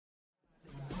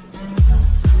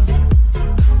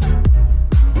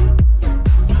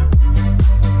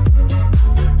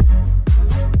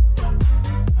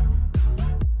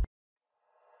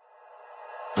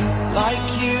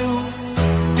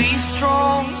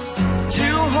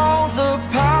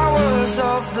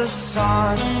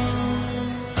sun.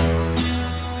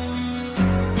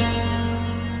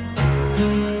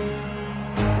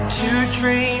 To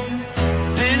dream,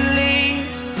 believe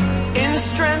in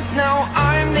strength. Now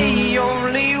I'm the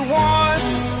only one,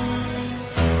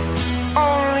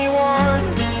 only one.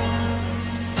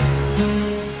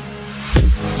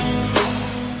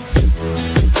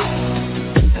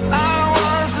 I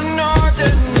was an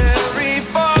ordinary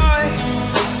boy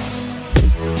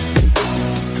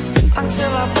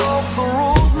until I broke the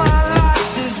rules. My life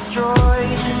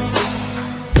destroyed,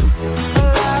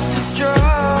 life destroyed.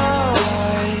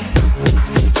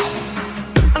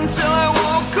 Until I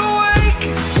woke awake,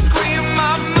 scream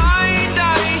my mind, I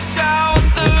shout,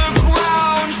 the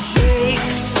ground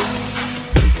shakes.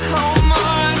 How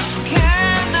much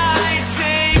can I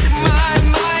take? My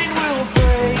mind will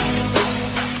break.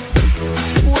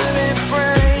 Will it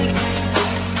break?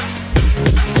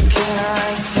 Can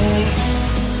I take?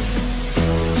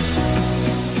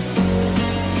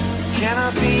 Can I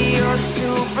be your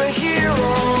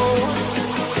superhero?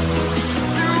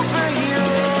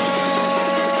 Superhero.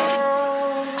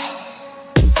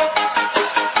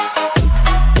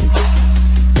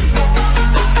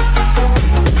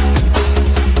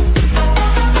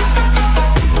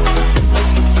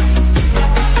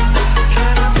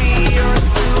 Can I be your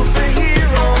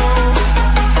superhero?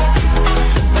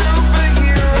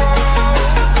 Superhero.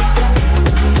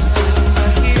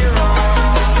 Superhero.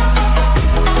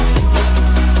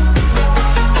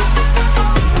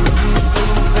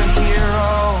 Superhero.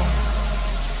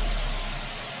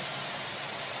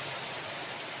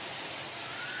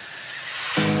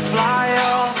 Fly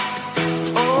up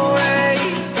away.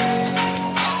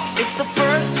 It's the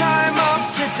first time of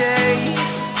today.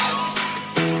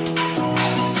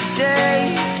 Today.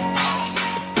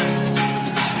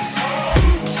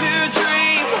 To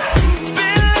dream,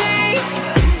 believe.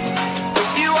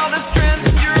 You are the strength,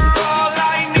 you're all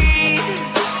I need.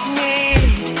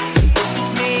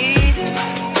 Need.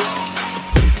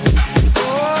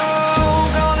 Oh,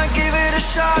 gonna give it a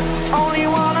shot. Only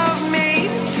one of me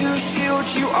to shield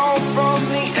you all from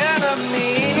the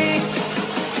enemy.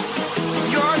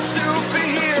 You're a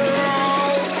superhero.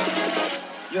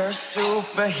 You're a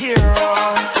superhero.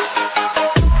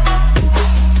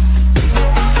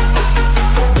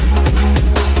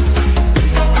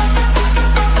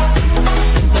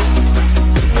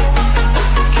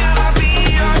 Can I be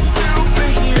your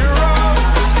superhero?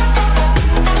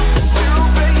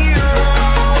 Superhero.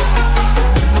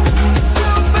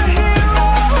 Superhero.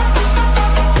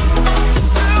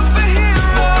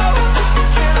 Superhero.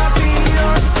 Can I be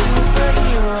your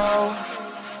superhero?